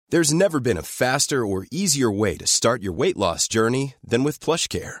There's never been a faster or easier way to start your weight loss journey than with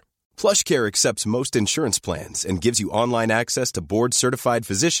PlushCare. PlushCare accepts most insurance plans and gives you online access to board-certified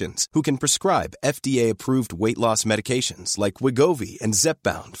physicians who can prescribe FDA-approved weight loss medications like Wegovy and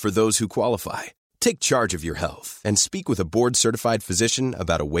Zepbound for those who qualify. Take charge of your health and speak with a board-certified physician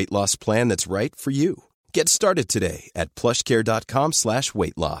about a weight loss plan that's right for you. Get started today at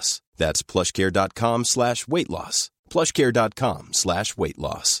plushcare.com/weight loss. That's plushcare.com/weight loss. plushcare.com/weight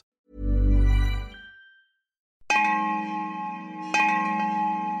loss.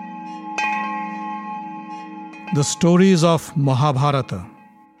 The stories of Mahabharata,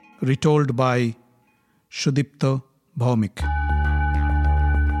 retold by Sudipta Bhaumik.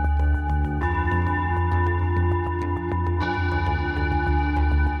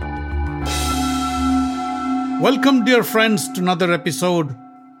 Welcome, dear friends, to another episode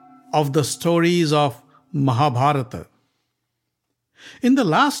of the stories of Mahabharata. In the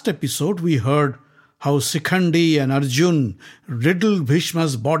last episode, we heard how Sikhandi and Arjun riddled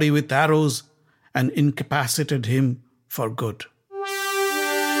Bhishma's body with arrows and incapacitated him for good.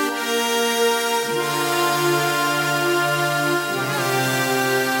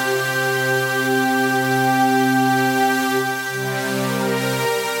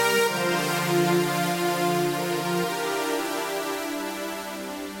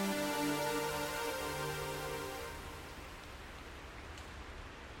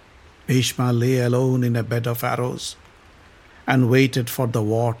 Bhishma lay alone in a bed of arrows and waited for the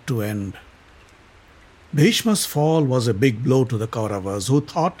war to end. Bhishma's fall was a big blow to the Kauravas, who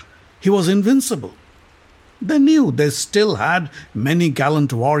thought he was invincible. They knew they still had many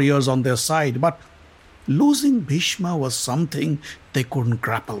gallant warriors on their side, but losing Bhishma was something they couldn't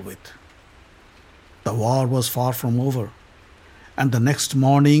grapple with. The war was far from over, and the next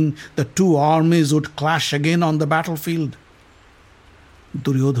morning the two armies would clash again on the battlefield.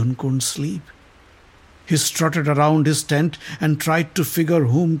 Duryodhan couldn't sleep. He strutted around his tent and tried to figure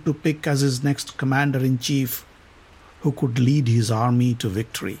whom to pick as his next commander-in-chief, who could lead his army to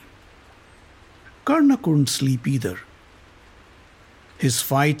victory. Karna couldn't sleep either. His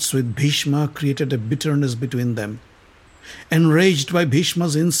fights with Bhishma created a bitterness between them. Enraged by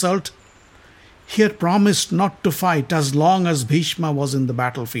Bhishma's insult, he had promised not to fight as long as Bhishma was in the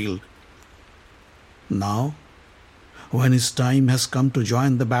battlefield. Now, when his time has come to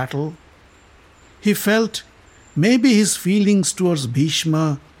join the battle, he felt maybe his feelings towards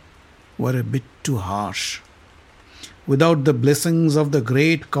Bhishma were a bit too harsh. Without the blessings of the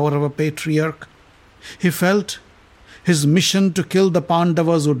great Kaurava patriarch, he felt his mission to kill the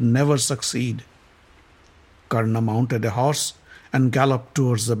Pandavas would never succeed. Karna mounted a horse and galloped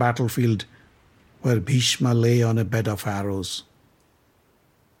towards the battlefield, where Bhishma lay on a bed of arrows.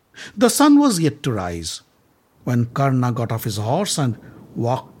 The sun was yet to rise when Karna got off his horse and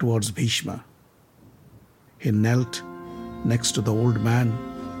walked towards Bhishma. He knelt next to the old man,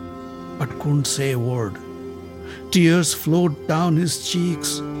 but couldn't say a word. Tears flowed down his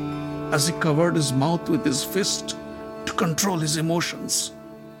cheeks as he covered his mouth with his fist to control his emotions.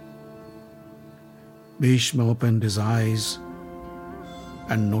 Bhishma opened his eyes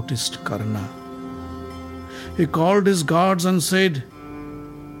and noticed Karna. He called his guards and said,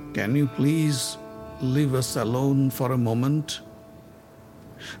 "Can you please leave us alone for a moment?"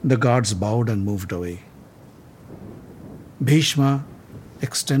 The guards bowed and moved away. Bhishma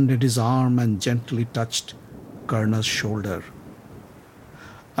extended his arm and gently touched Karna's shoulder.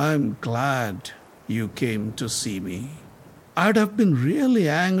 "I'm glad you came to see me. I'd have been really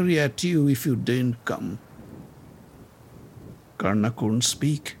angry at you if you didn't come." Karna couldn't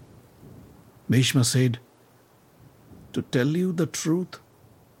speak. Bhishma said, "To tell you the truth,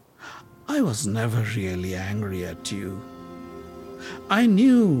 I was never really angry at you. I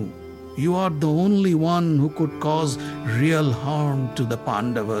knew you are the only one who could cause real harm to the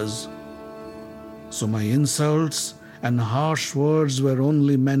Pandavas. So my insults and harsh words were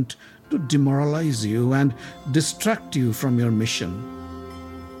only meant to demoralize you and distract you from your mission.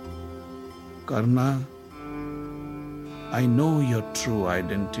 Karna, I know your true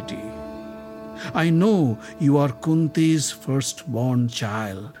identity. I know you are Kunti's firstborn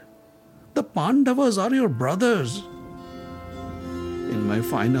child. The Pandavas are your brothers. In my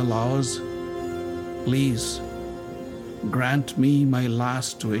final hours, please grant me my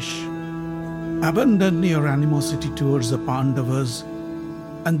last wish. Abandon your animosity towards the Pandavas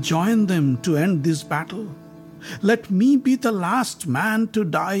and join them to end this battle. Let me be the last man to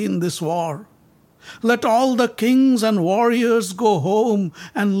die in this war. Let all the kings and warriors go home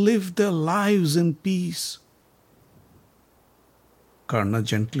and live their lives in peace." Karna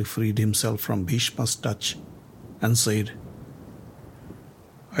gently freed himself from Bhishma's touch and said,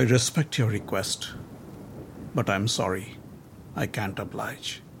 I respect your request, but I'm sorry, I can't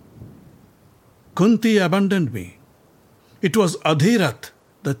oblige. Kunti abandoned me. It was Adhirath,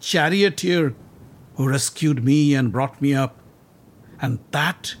 the charioteer, who rescued me and brought me up. And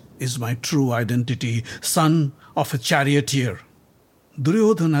that is my true identity, son of a charioteer.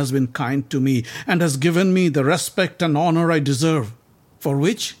 Duryodhan has been kind to me and has given me the respect and honor I deserve, for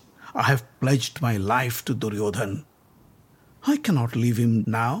which I have pledged my life to Duryodhan. I cannot leave him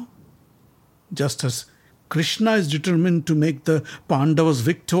now. Just as Krishna is determined to make the Pandavas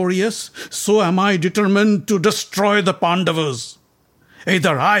victorious, so am I determined to destroy the Pandavas.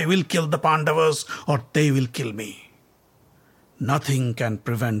 Either I will kill the Pandavas or they will kill me. Nothing can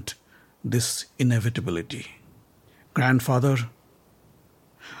prevent this inevitability. Grandfather,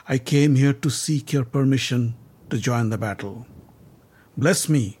 I came here to seek your permission to join the battle. Bless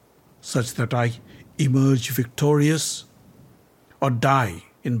me such that I emerge victorious or die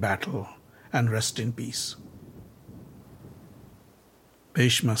in battle and rest in peace.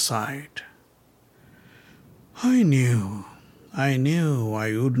 Bhishma sighed. I knew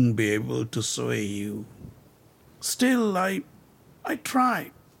I wouldn't be able to sway you. Still, I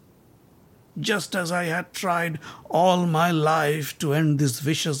tried. Just as I had tried all my life to end this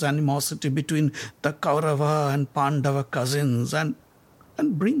vicious animosity between the Kaurava and Pandava cousins and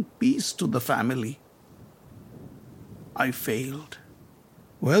bring peace to the family. I failed.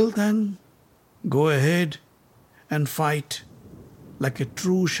 Well then, go ahead and fight like a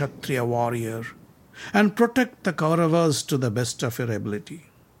true Kshatriya warrior and protect the Kauravas to the best of your ability.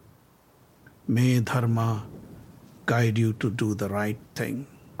 May Dharma guide you to do the right thing.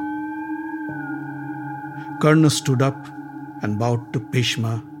 Karna stood up and bowed to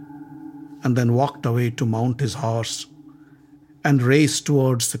Bhishma and then walked away to mount his horse and raced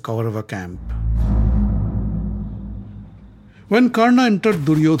towards the Kaurava camp. When Karna entered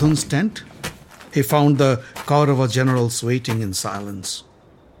Duryodhan's tent, he found the Kaurava generals waiting in silence.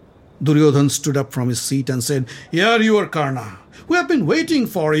 Duryodhan stood up from his seat and said, Here you are, Karna. We have been waiting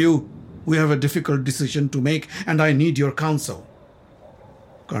for you. We have a difficult decision to make and I need your counsel.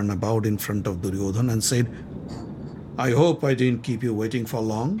 Karna bowed in front of Duryodhan and said, I hope I didn't keep you waiting for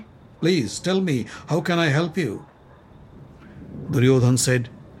long. Please tell me, how can I help you? Duryodhan said,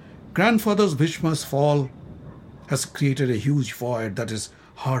 Grandfather's Bhishma's fall has created a huge void that is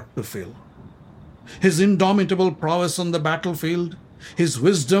hard to fill. His indomitable prowess on the battlefield, his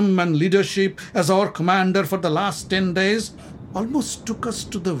wisdom and leadership as our commander for the last 10 days almost took us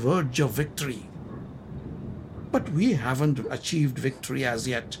to the verge of victory. But we haven't achieved victory as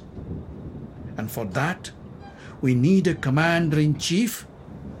yet. And for that, we need a commander-in-chief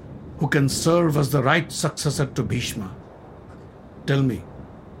who can serve as the right successor to Bhishma. Tell me,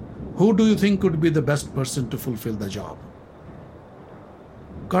 who do you think would be the best person to fulfill the job?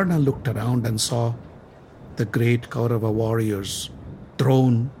 Karna looked around and saw the great Kaurava warriors,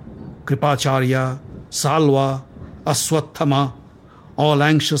 Dron, Kripacharya, Salva, Aswathama, all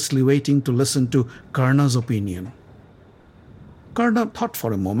anxiously waiting to listen to Karna's opinion. Karna thought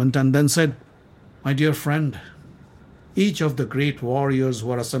for a moment and then said, My dear friend, each of the great warriors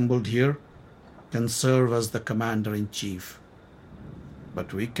who are assembled here can serve as the commander-in-chief.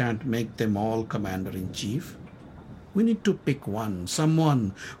 But we can't make them all commander-in-chief. We need to pick one,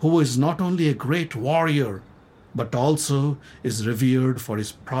 someone who is not only a great warrior, but also is revered for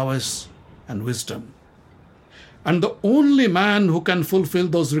his prowess and wisdom. And the only man who can fulfill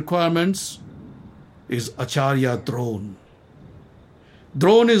those requirements is Acharya Dron.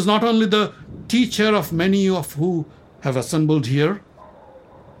 Dron is not only the teacher of many of who have assembled here,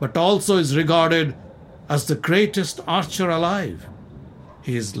 but also is regarded as the greatest archer alive.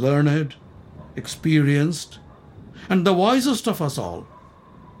 He is learned, experienced, and the wisest of us all.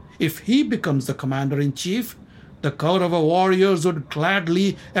 If he becomes the commander-in-chief, the Kaurava warriors would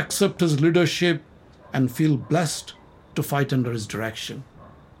gladly accept his leadership and feel blessed to fight under his direction.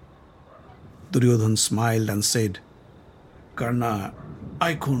 Duryodhan smiled and said, Karna,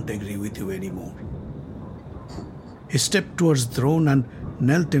 I couldn't agree with you anymore. He stepped towards the throne and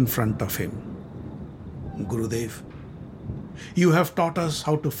knelt in front of him. Gurudev, you have taught us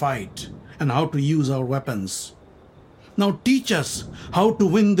how to fight and how to use our weapons. Now teach us how to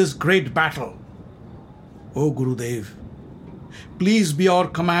win this great battle. O Gurudev, please be our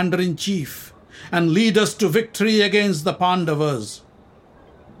commander-in-chief and lead us to victory against the Pandavas.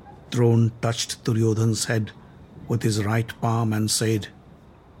 Dron touched Duryodhan's head with his right palm and said,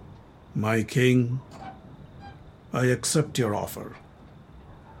 My king, I accept your offer.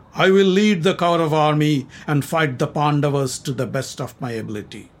 I will lead the Kaurava army and fight the Pandavas to the best of my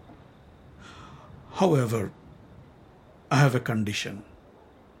ability. However, I have a condition.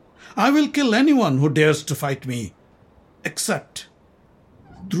 I will kill anyone who dares to fight me, except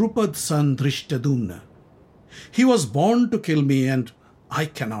Drupad's son Drishtadumna. He was born to kill me, and I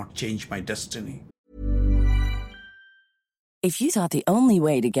cannot change my destiny. If you thought the only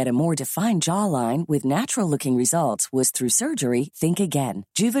way to get a more defined jawline with natural-looking results was through surgery, think again.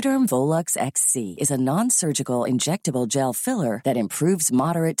 Juvederm Volux XC is a non-surgical injectable gel filler that improves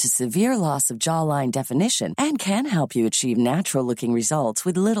moderate to severe loss of jawline definition and can help you achieve natural-looking results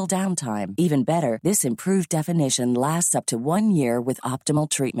with little downtime. Even better, this improved definition lasts up to 1 year with optimal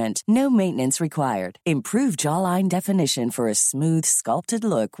treatment. No maintenance required. Improve jawline definition for a smooth, sculpted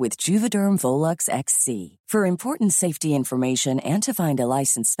look with Juvederm Volux XC. For important safety information and to find a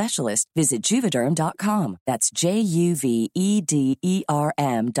licensed specialist, visit Juvederm.com. That's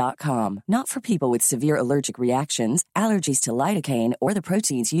JUVEDERM.com. Not for people with severe allergic reactions, allergies to lidocaine, or the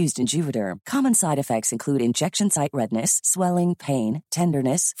proteins used in Juvederm. Common side effects include injection site redness, swelling, pain,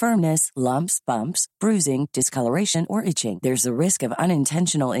 tenderness, firmness, lumps, bumps, bruising, discoloration, or itching. There's a risk of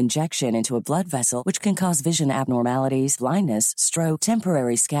unintentional injection into a blood vessel, which can cause vision abnormalities, blindness, stroke,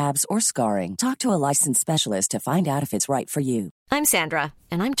 temporary scabs, or scarring. Talk to a licensed specialist to find out if it's right for you. I'm Sandra,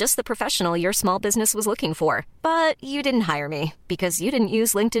 and I'm just the professional your small business was looking for. But you didn't hire me because you didn't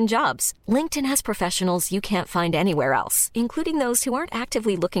use LinkedIn Jobs. LinkedIn has professionals you can't find anywhere else, including those who aren't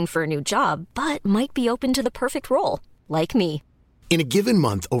actively looking for a new job, but might be open to the perfect role, like me. In a given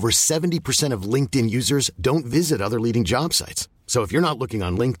month, over 70% of LinkedIn users don't visit other leading job sites. So if you're not looking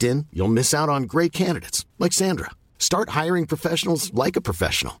on LinkedIn, you'll miss out on great candidates like Sandra. Start hiring professionals like a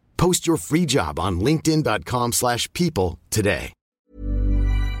professional. Post your free job on linkedin.com/people today.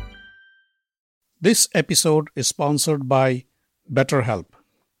 This episode is sponsored by BetterHelp.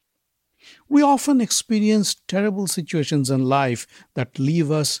 We often experience terrible situations in life that leave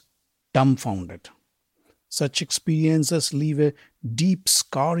us dumbfounded. Such experiences leave a deep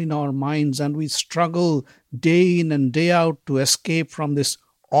scar in our minds, and we struggle day in and day out to escape from this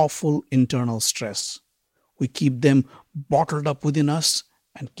awful internal stress. We keep them bottled up within us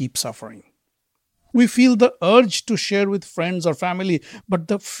and keep suffering. We feel the urge to share with friends or family, but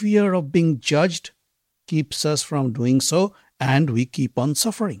the fear of being judged keeps us from doing so, and we keep on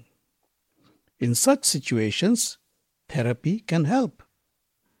suffering. In such situations, therapy can help.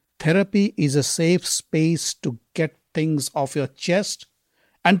 Therapy is a safe space to get things off your chest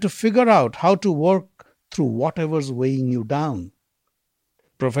and to figure out how to work through whatever's weighing you down.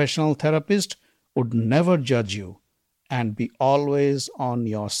 Professional therapist would never judge you and be always on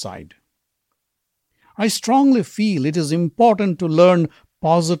your side. I strongly feel it is important to learn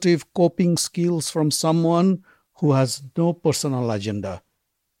positive coping skills from someone who has no personal agenda.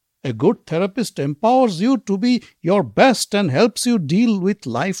 A good therapist empowers you to be your best and helps you deal with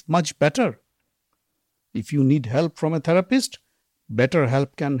life much better. If you need help from a therapist,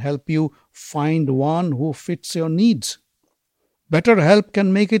 BetterHelp can help you find one who fits your needs. BetterHelp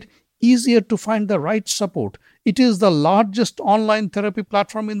can make it easier to find the right support. It is the largest online therapy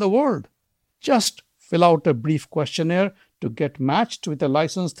platform in the world. Just fill out a brief questionnaire to get matched with a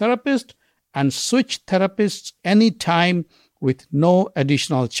licensed therapist and switch therapists anytime with no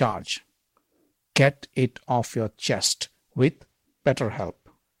additional charge. Get it off your chest with BetterHelp.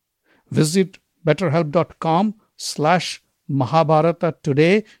 Visit betterhelp.com/Mahabharata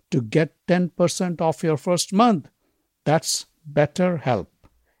today to get 10% off your first month. That's BetterHelp.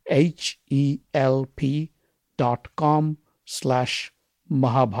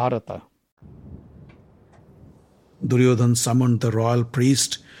 HELP.com/Mahabharata. Duryodhan summoned the royal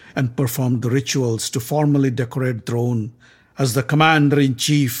priest and performed the rituals to formally decorate Dron as the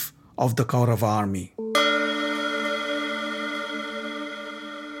commander-in-chief of the Kaurava army.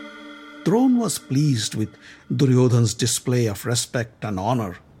 Dron was pleased with Duryodhan's display of respect and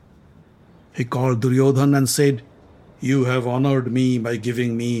honor. He called Duryodhan and said, "You have honored me by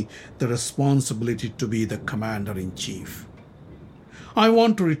giving me the responsibility to be the commander-in-chief. I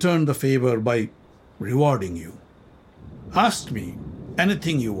want to return the favor by rewarding you. Ask me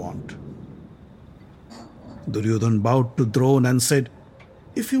anything you want." Duryodhan bowed to Dron and said,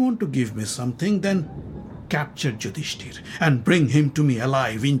 "If you want to give me something, then capture Yudhishthir and bring him to me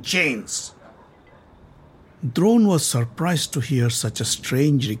alive in chains." Dron was surprised to hear such a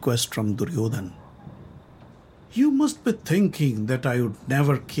strange request from Duryodhan. "You must be thinking that I would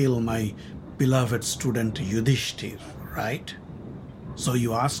never kill my beloved student Yudhishthir, right? So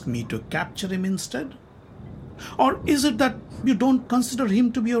you ask me to capture him instead? Or is it that you don't consider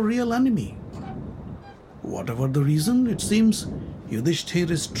him to be a real enemy? Whatever the reason, it seems Yudhishthir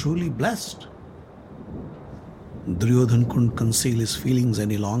is truly blessed." Duryodhan couldn't conceal his feelings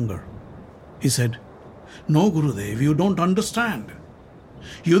any longer. He said, "No, Gurudev, you don't understand.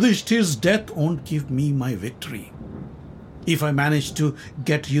 Yudhishthir's death won't give me my victory. If I manage to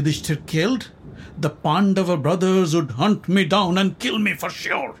get Yudhishthir killed, the Pandava brothers would hunt me down and kill me for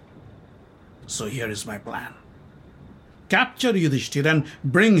sure. So here is my plan. Capture Yudhishthir and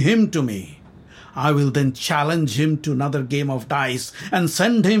bring him to me. I will then challenge him to another game of dice and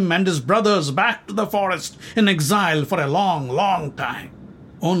send him and his brothers back to the forest in exile for a long, long time.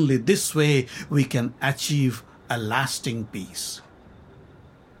 Only this way we can achieve a lasting peace.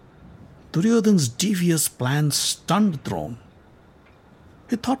 Duryodhan's devious plan stunned Dron.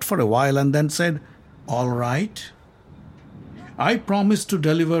 He thought for a while and then said, "All right, I promise to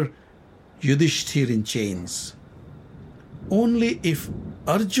deliver Yudhishthir in chains. Only if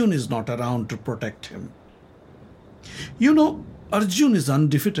Arjun is not around to protect him. You know, Arjun is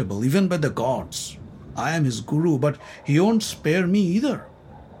undefeatable even by the gods. I am his guru, but he won't spare me either.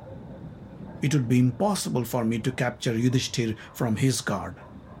 It would be impossible for me to capture Yudhishthir from his guard.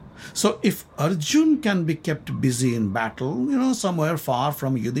 So if Arjun can be kept busy in battle, somewhere far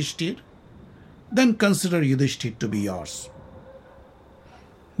from Yudhishthir, then consider Yudhishthir to be yours."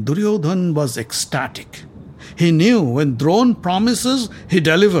 Duryodhan was ecstatic. He knew when Dron promises, he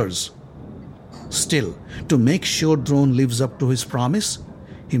delivers. Still, to make sure Dron lives up to his promise,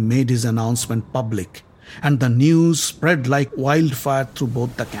 he made his announcement public, and the news spread like wildfire through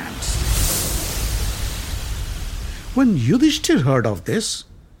both the camps. When Yudhishthir heard of this,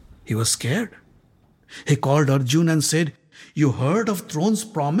 he was scared. He called Arjun and said, "You heard of Dron's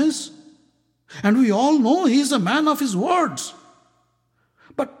promise? And we all know he is a man of his words.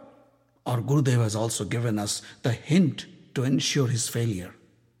 But our Gurudev has also given us the hint to ensure his failure.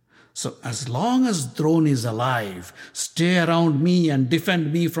 So as long as Dron is alive, stay around me and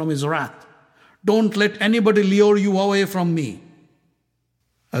defend me from his wrath. Don't let anybody lure you away from me."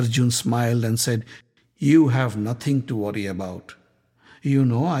 Arjun smiled and said, "You have nothing to worry about. You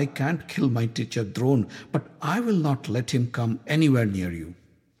know I can't kill my teacher Dron, but I will not let him come anywhere near you.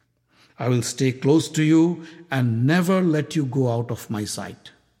 I will stay close to you and never let you go out of my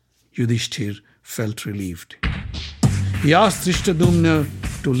sight." Yudhishthir felt relieved. He asked Drishtadyumna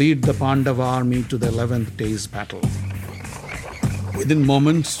to lead the Pandava army to the 11th day's battle. Within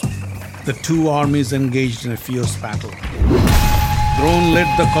moments, the two armies engaged in a fierce battle. Dron led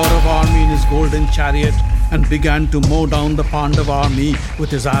the Kaurava army in his golden chariot and began to mow down the Pandava army with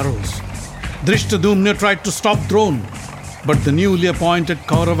his arrows. Drishtadyumna tried to stop Dron, but the newly appointed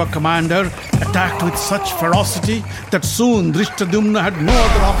Kaurava commander attacked with such ferocity that soon Drishtadyumna had no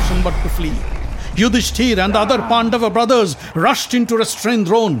other option but to flee. Yudhishthir and the other Pandava brothers rushed in to restrain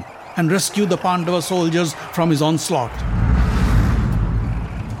Dron and rescue the Pandava soldiers from his onslaught.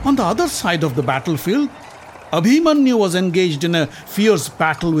 On the other side of the battlefield, Abhimanyu was engaged in a fierce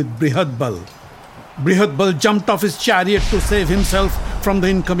battle with Brihadbal. Brihadbal jumped off his chariot to save himself from the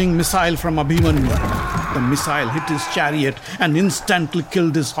incoming missile from Abhimanyu. The missile hit his chariot and instantly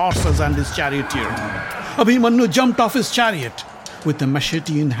killed his horses and his charioteer. Abhimanyu jumped off his chariot. With a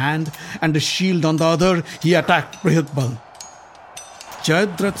machete in hand and a shield on the other, he attacked Brihadbal.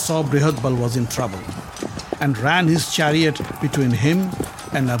 Jayadratha saw Brihadbal was in trouble and ran his chariot between him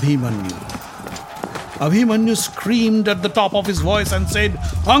and Abhimanyu. Abhimanyu screamed at the top of his voice and said,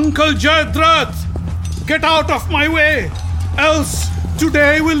 "Uncle Jayadratha, get out of my way, else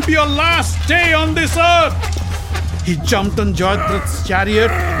today will be your last day on this earth." He jumped on Jayadratha's chariot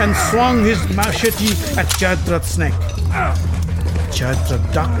and swung his machete at Jayadratha's neck.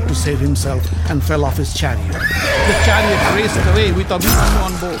 Jayadratha ducked to save himself and fell off his chariot. The chariot raced away with Abhimanyu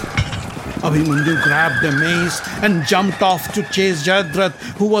on board. Abhimanyu grabbed a mace and jumped off to chase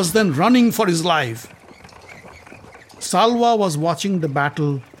Jayadratha, who was then running for his life. Salva was watching the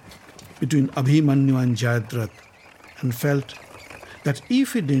battle between Abhimanyu and Jayadratha and felt that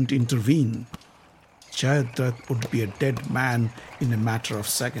if he didn't intervene, Jayadratha would be a dead man in a matter of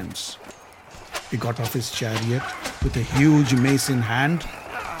seconds. He got off his chariot with a huge mace in hand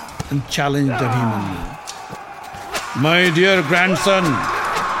and challenged Abhimanyu. "My dear grandson,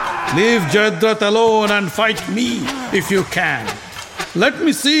 leave Jayadratha alone and fight me if you can. Let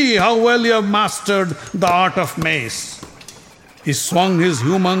me see how well you have mastered the art of mace." He swung his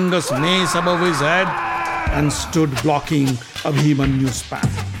humongous mace above his head and stood blocking Abhimanyu's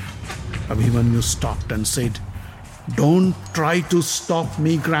path. Abhimanyu stopped and said, "Don't try to stop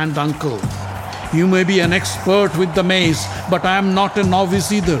me, granduncle. You may be an expert with the mace, but I am not a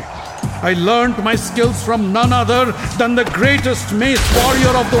novice either. I learned my skills from none other than the greatest mace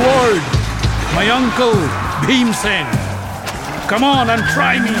warrior of the world, my uncle Bhimsen. Come on and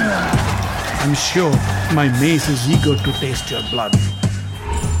try me. I'm sure my mace is eager to taste your blood."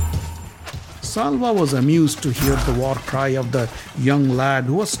 Salva was amused to hear the war cry of the young lad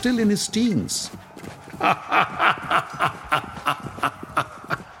who was still in his teens.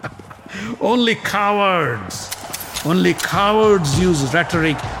 Only cowards use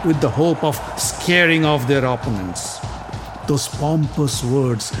rhetoric with the hope of scaring off their opponents. Those pompous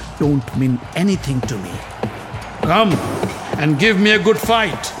words don't mean anything to me. Come and give me a good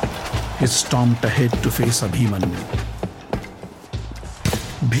fight. He stomped ahead to face Abhimanyu.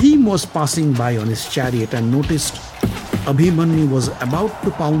 Bhim was passing by on his chariot and noticed Abhimanyu was about to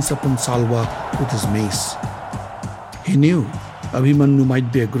pounce upon Salva with his mace. He knew Abhimanyu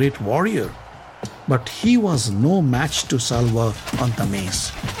might be a great warrior, but he was no match to Salva on the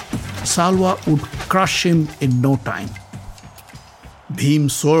mace. Salva would crush him in no time. Bhim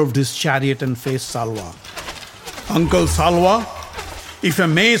swerved his chariot and faced Salva. Uncle Salva, if a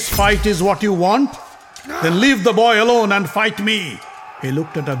mace fight is what you want, then leave the boy alone and fight me. He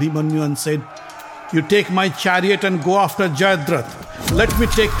looked at Abhimanyu and said, You take my chariot and go after Jayadrath. Let me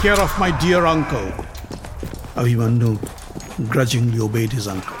take care of my dear uncle. Abhimanyu grudgingly obeyed his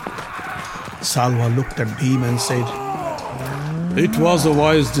uncle. Salva looked at Bhim and said, It was a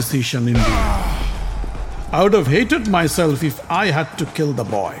wise decision indeed. I would have hated myself if I had to kill the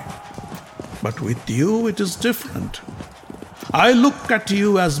boy. But with you, it is different. I look at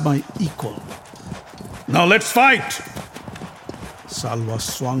you as my equal. Now let's fight! Salva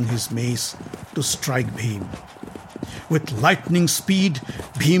swung his mace to strike Bhim. With lightning speed,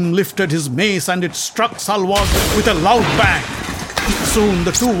 Bhim lifted his mace and it struck Salva with a loud bang. Soon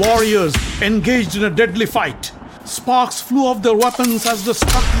the two warriors engaged in a deadly fight. Sparks flew off their weapons as they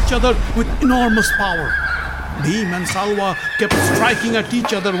struck each other with enormous power. Bhim and Salva kept striking at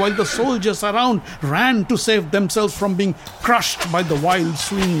each other while the soldiers around ran to save themselves from being crushed by the wild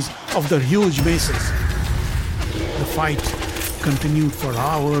swings of their huge maces. The fight continued for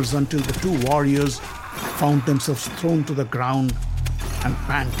hours until the two warriors found themselves thrown to the ground and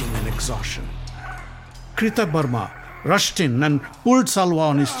panting in exhaustion. Kritavarma rushed in and pulled Salva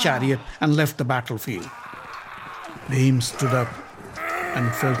on his chariot and left the battlefield. Bhim stood up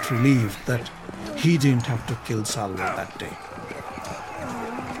and felt relieved that he didn't have to kill Salva that day.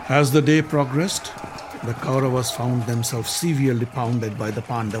 As the day progressed, the Kauravas found themselves severely pounded by the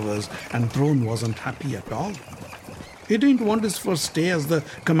Pandavas, and Dron wasn't happy at all. He didn't want his first day as the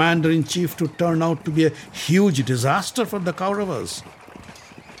commander-in-chief to turn out to be a huge disaster for the Kauravas.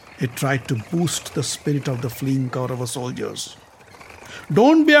 He tried to boost the spirit of the fleeing Kaurava soldiers.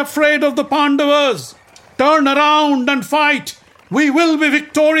 Don't be afraid of the Pandavas! Turn around and fight! We will be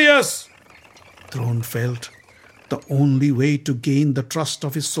victorious! Dron felt the only way to gain the trust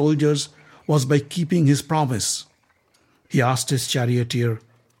of his soldiers was by keeping his promise. He asked his charioteer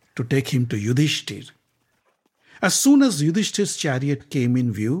to take him to Yudhishthir. As soon as Yudhishthir's chariot came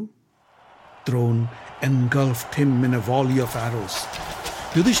in view, Dron engulfed him in a volley of arrows.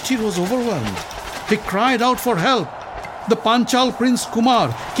 Yudhishthir was overwhelmed. He cried out for help. The Panchal prince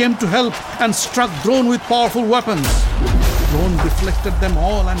Kumar came to help and struck Dron with powerful weapons. Dron deflected them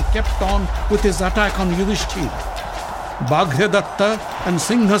all and kept on with his attack on Yudhishthir. Baghyadatta and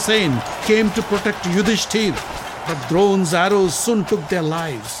Singhasen came to protect Yudhishthir, but Dron's arrows soon took their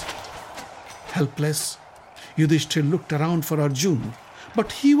lives. Helpless, Yudhishthir looked around for Arjun,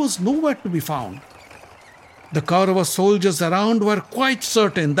 but he was nowhere to be found. The Kaurava soldiers around were quite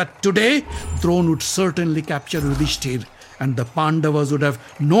certain that today Dron would certainly capture Yudhishthir, and the Pandavas would have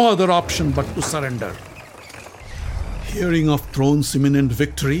no other option but to surrender. Hearing of Dron's imminent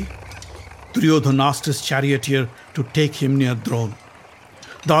victory, Duryodhan asked his charioteer to take him near Dron.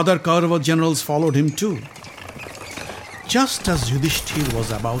 The other Kaurava generals followed him too. Just as Yudhishthir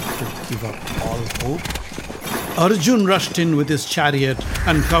was about to give up all hope, Arjun rushed in with his chariot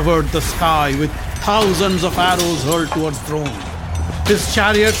and covered the sky with thousands of arrows hurled towards Dron. His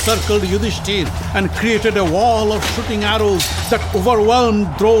chariot circled Yudhishthir and created a wall of shooting arrows that overwhelmed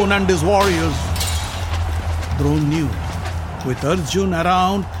Dron and his warriors. Dron knew, with Arjun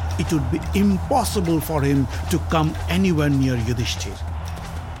around, it would be impossible for him to come anywhere near Yudhishthir.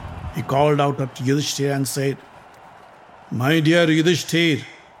 He called out at Yudhishthir and said, "My dear Yudhishthir,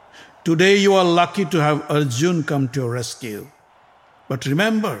 today you are lucky to have Arjun come to your rescue. But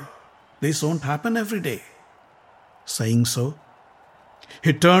remember, this won't happen every day." Saying so,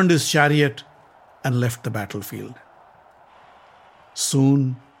 he turned his chariot and left the battlefield.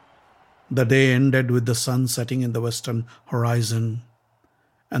 Soon, the day ended with the sun setting in the western horizon,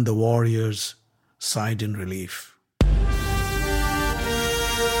 and the warriors sighed in relief.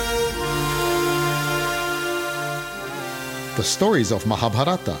 The Stories of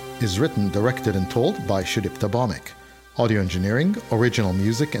Mahabharata is written, directed and told by Sudipta Bhawmik. Audio engineering, original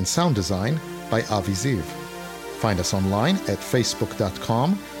music and sound design by Avi Ziv. Find us online at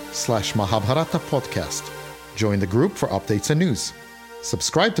facebook.com/Mahabharata podcast. Join the group for updates and news.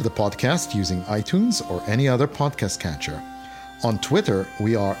 Subscribe to the podcast using iTunes or any other podcast catcher. On Twitter,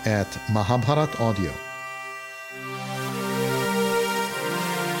 we are at Mahabharat Audio.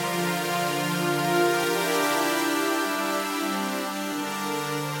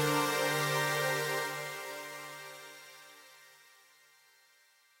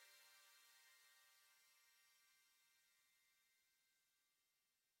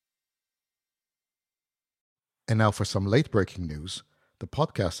 And now for some late-breaking news. The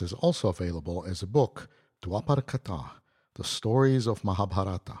podcast is also available as a book, Dwapar Katha, The Stories of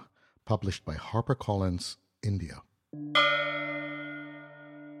Mahabharata, published by HarperCollins, India.